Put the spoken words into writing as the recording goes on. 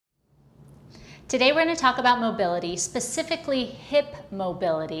Today we're going to talk about mobility, specifically hip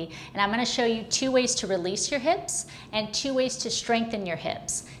mobility, and I'm going to show you 2 ways to release your hips and 2 ways to strengthen your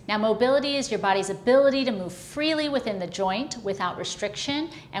hips. Now, mobility is your body's ability to move freely within the joint without restriction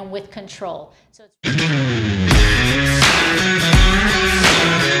and with control. So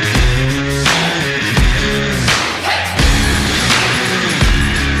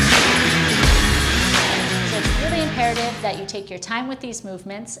that you take your time with these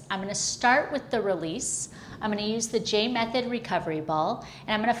movements. I'm going to start with the release. I'm going to use the JMETHOD recovery ball,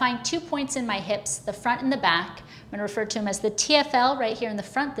 and I'm going to find 2 points in my hips, the front and the back. I'm going to refer to them as the TFL right here in the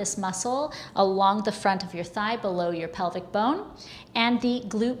front, this muscle along the front of your thigh below your pelvic bone, and the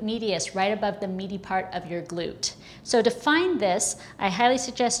glute medius right above the meaty part of your glute. So to find this, I highly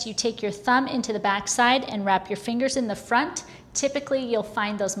suggest you take your thumb into the back side and wrap your fingers in the front. Typically, you'll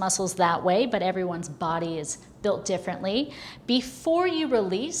find those muscles that way, but everyone's body is built differently. Before you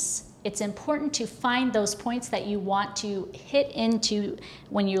release, it's important to find those points that you want to hit into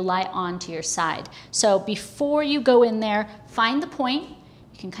when you lie onto your side. So before you go in there, find the point.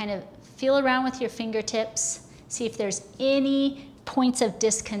 You can kind of feel around with your fingertips, see if there's any points of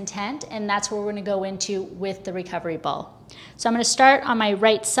discontent, and that's where we're going to go into with the recovery ball. So I'm going to start on my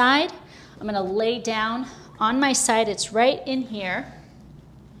right side. I'm going to lay down on my side. It's right in here.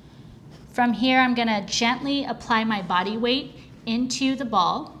 From here, I'm going to gently apply my body weight into the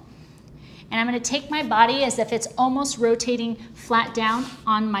ball. And I'm going to take my body as if it's almost rotating flat down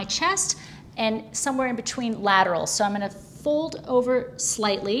on my chest and somewhere in between lateral. So I'm going to fold over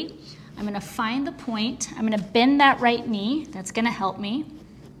slightly. I'm going to find the point. I'm going to bend that right knee. That's going to help me.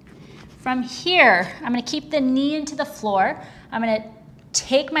 From here, I'm going to keep the knee into the floor. I'm going to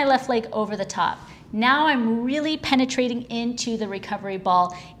take my left leg over the top. Now I'm really penetrating into the recovery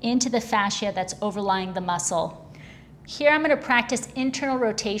ball, into the fascia that's overlying the muscle. Here I'm going to practice internal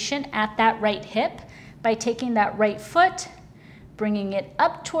rotation at that right hip by taking that right foot, bringing it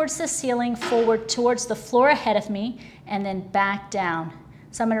up towards the ceiling, forward towards the floor ahead of me, and then back down.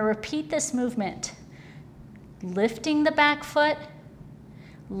 So I'm going to repeat this movement, lifting the back foot,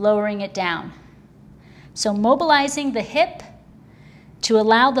 lowering it down. So mobilizing the hip to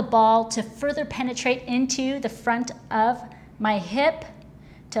allow the ball to further penetrate into the front of my hip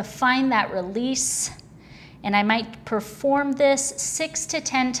to find that release. And I might perform this 6 to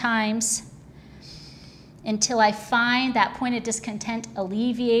 10 times until I find that point of discontent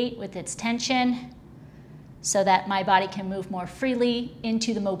alleviate with its tension so that my body can move more freely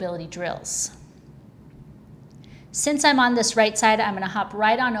into the mobility drills. Since I'm on this right side, I'm going to hop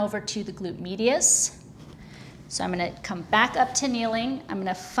right on over to the glute medius. So I'm going to come back up to kneeling. I'm going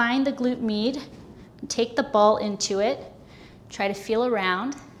to find the glute med, take the ball into it, try to feel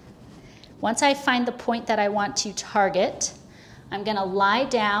around. Once I find the point that I want to target, I'm going to lie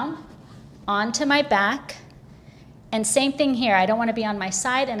down onto my back. And same thing here, I don't want to be on my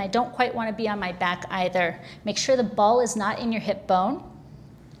side and I don't quite want to be on my back either. Make sure the ball is not in your hip bone.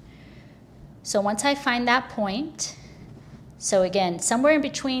 So once I find that point, so again, somewhere in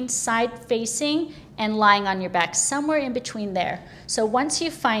between side facing and lying on your back, somewhere in between there. So once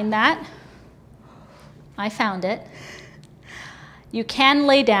you find that, I found it, you can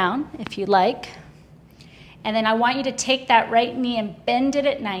lay down if you like. And then I want you to take that right knee and bend it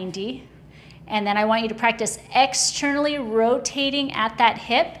at 90. And then I want you to practice externally rotating at that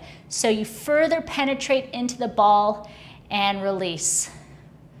hip so you further penetrate into the ball and release.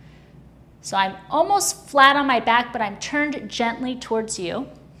 So I'm almost flat on my back, but I'm turned gently towards you.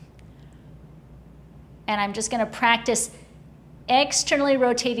 And I'm just going to practice externally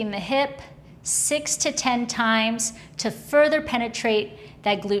rotating the hip 6 to 10 times to further penetrate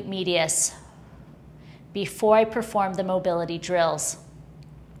that glute medius before I perform the mobility drills.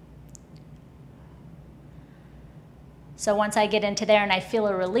 So once I get into there and I feel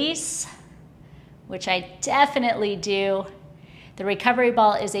a release, which I definitely do, the recovery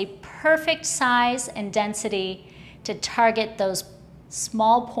ball is a perfect size and density to target those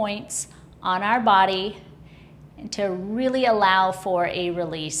small points on our body and to really allow for a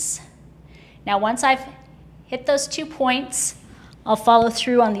release. Now, once I've hit those 2 points, I'll follow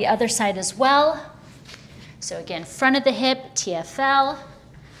through on the other side as well. So again, front of the hip, TFL,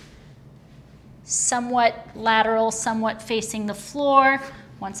 somewhat lateral, somewhat facing the floor.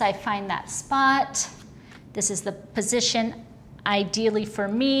 Once I find that spot, this is the position ideally for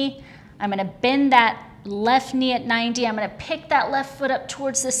me. I'm going to bend that left knee at 90. I'm going to pick that left foot up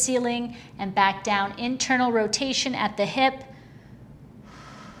towards the ceiling and back down. Internal rotation at the hip.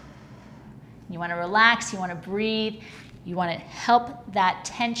 You want to relax, you want to breathe, you want to help that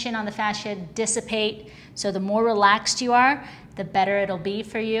tension on the fascia dissipate. So the more relaxed you are, the better it'll be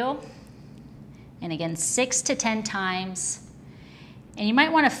for you. And again, 6 to 10 times. And you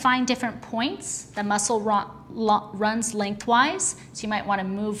might want to find different points. The muscle runs lengthwise, so you might want to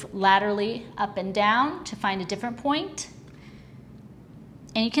move laterally up and down to find a different point.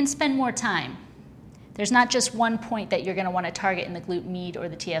 And you can spend more time. There's not just one point that you're going to want to target in the glute med or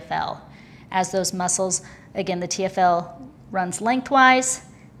the TFL. As those muscles, again, the TFL runs lengthwise,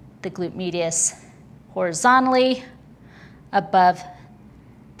 the glute medius horizontally above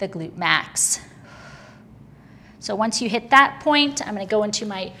the glute max. So once you hit that point, I'm going to go into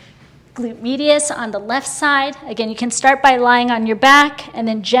my glute medius on the left side. Again, you can start by lying on your back and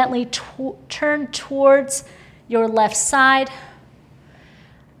then gently turn towards your left side.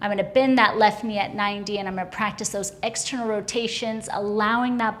 I'm going to bend that left knee at 90, and I'm going to practice those external rotations,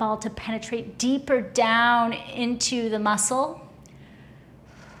 allowing that ball to penetrate deeper down into the muscle.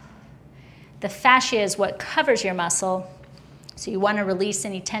 The fascia is what covers your muscle, so you want to release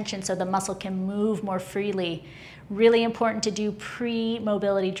any tension so the muscle can move more freely. Really important to do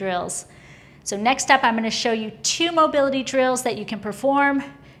pre-mobility drills. So next up, I'm going to show you 2 mobility drills that you can perform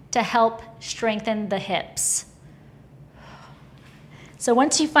to help strengthen the hips. So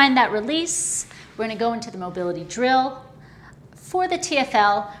once you find that release, we're going to go into the mobility drill. For the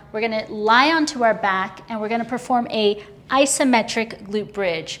TFL, we're going to lie onto our back and we're going to perform a isometric glute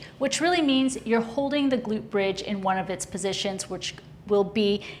bridge, which really means you're holding the glute bridge in one of its positions, which will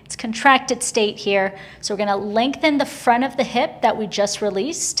be its contracted state here. So we're going to lengthen the front of the hip that we just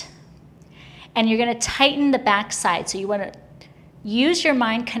released, and you're going to tighten the back side. So you want to use your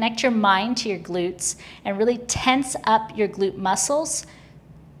mind, connect your mind to your glutes, and really tense up your glute muscles.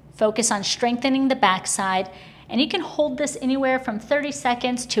 Focus on strengthening the backside, and you can hold this anywhere from 30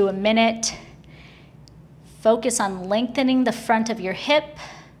 seconds to a minute. Focus on lengthening the front of your hip,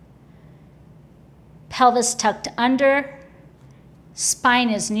 pelvis tucked under,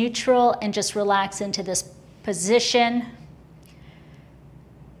 spine is neutral, and just relax into this position.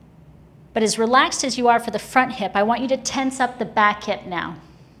 But as relaxed as you are for the front hip, I want you to tense up the back hip now.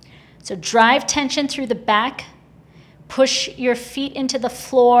 So drive tension through the back. Push your feet into the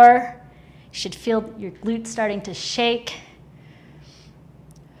floor. You should feel your glutes starting to shake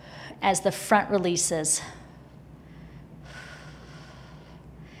as the front releases.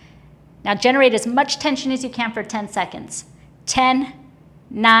 Now generate as much tension as you can for 10 seconds. 10,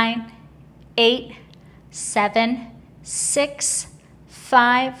 9, 8, 7, 6,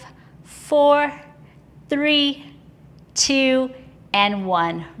 5, 4, 3, 2, and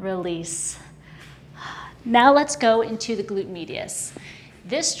 1. Release. Now let's go into the glute medius.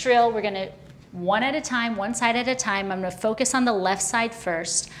 This drill, we're going to, one at a time, one side at a time. I'm going to focus on the left side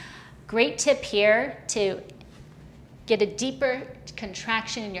first. Great tip here to get a deeper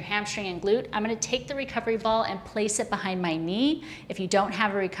contraction in your hamstring and glute. I'm going to take the recovery ball and place it behind my knee. If you don't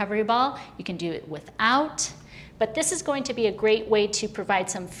have a recovery ball, you can do it without. But this is going to be a great way to provide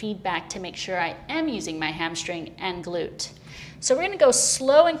some feedback to make sure I am using my hamstring and glute. So we're going to go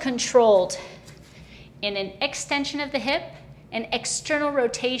slow and controlled in an extension of the hip, an external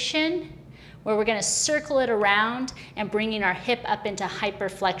rotation, where we're going to circle it around and bringing our hip up into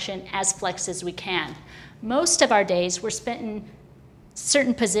hyperflexion, as flexed as we can. Most of our days we're spent in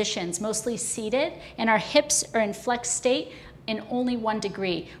certain positions, mostly seated, and our hips are in flexed state in only 1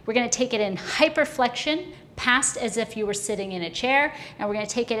 degree. We're going to take it in hyperflexion, past as if you were sitting in a chair, and we're going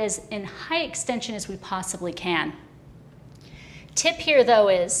to take it as in high extension as we possibly can. Tip here though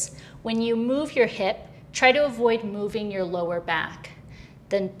is when you move your hip, try to avoid moving your lower back.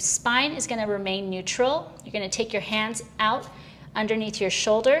 The spine is going to remain neutral. You're going to take your hands out underneath your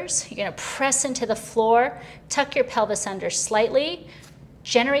shoulders. You're going to press into the floor, tuck your pelvis under slightly,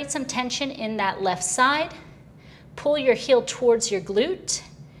 generate some tension in that left side, pull your heel towards your glute,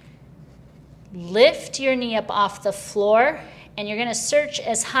 lift your knee up off the floor, and you're going to search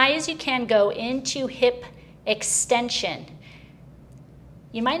as high as you can go into hip extension.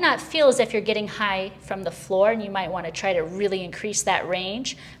 You might not feel as if you're getting high from the floor, and you might want to try to really increase that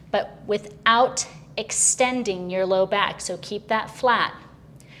range, but without extending your low back, so keep that flat.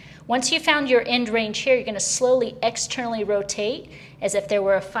 Once you found your end range here, you're going to slowly externally rotate as if there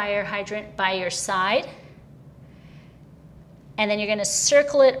were a fire hydrant by your side. And then you're going to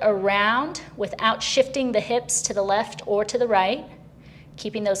circle it around without shifting the hips to the left or to the right,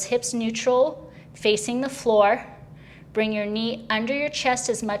 keeping those hips neutral, facing the floor. Bring your knee under your chest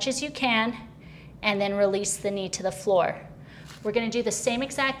as much as you can, and then release the knee to the floor. We're going to do the same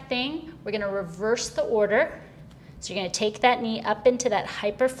exact thing. We're going to reverse the order. So you're going to take that knee up into that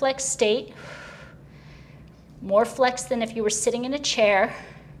hyperflex state, more flexed than if you were sitting in a chair.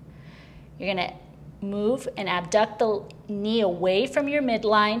 You're going to move and abduct the knee away from your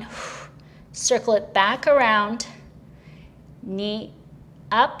midline, Circle it back around, knee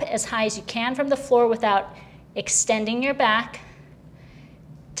up as high as you can from the floor without extending your back.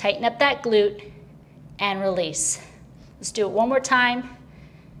 Tighten up that glute and release. Let's do it one more time.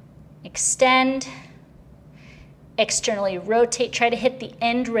 Extend, externally rotate. Try to hit the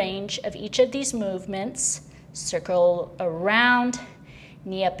end range of each of these movements. Circle around,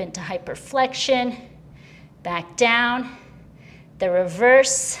 knee up into hyperflexion, back down, the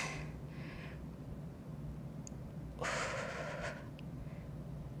reverse.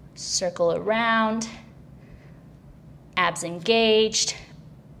 Circle around, abs engaged,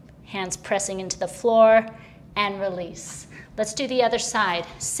 hands pressing into the floor, and release. Let's do the other side.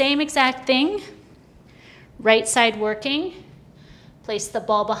 Same exact thing. Right side working. Place the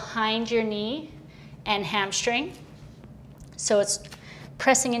ball behind your knee and hamstring. So it's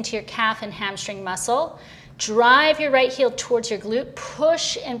pressing into your calf and hamstring muscle. Drive your right heel towards your glute.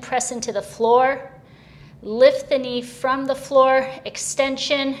 Push and press into the floor. Lift the knee from the floor.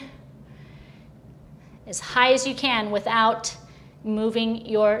 Extension as high as you can without moving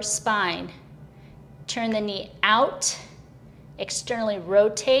your spine. Turn the knee out. Externally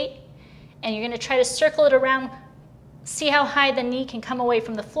rotate. And you're going to try to circle it around. See how high the knee can come away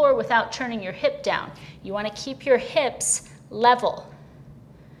from the floor without turning your hip down. You want to keep your hips level.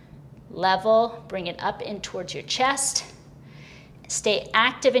 Level, bring it up in towards your chest. Stay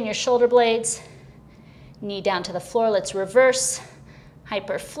active in your shoulder blades. Knee down to the floor. Let's reverse.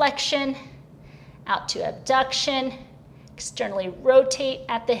 Hyperflexion, out to abduction. Externally rotate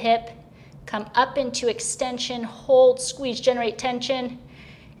at the hip. Come up into extension, hold, squeeze, generate tension,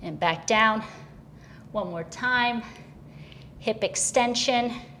 and back down. One more time. Hip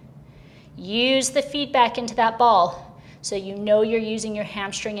extension. Use the feedback into that ball so you know you're using your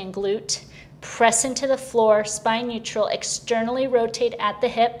hamstring and glute. Press into the floor, spine neutral, externally rotate at the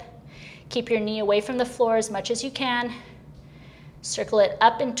hip. Keep your knee away from the floor as much as you can. Circle it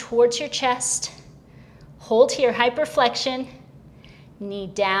up and towards your chest. Hold here, hyperflexion. Knee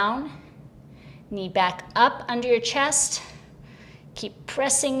down, knee back up under your chest. Keep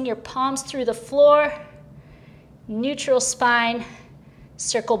pressing your palms through the floor. Neutral spine.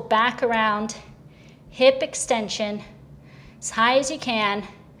 Circle back around. Hip extension as high as you can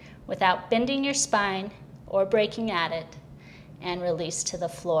without bending your spine or breaking at it. And release to the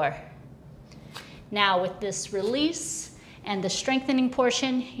floor. Now with this release and the strengthening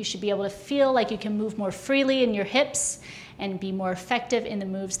portion, you should be able to feel like you can move more freely in your hips and be more effective in the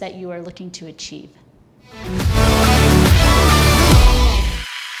moves that you are looking to achieve.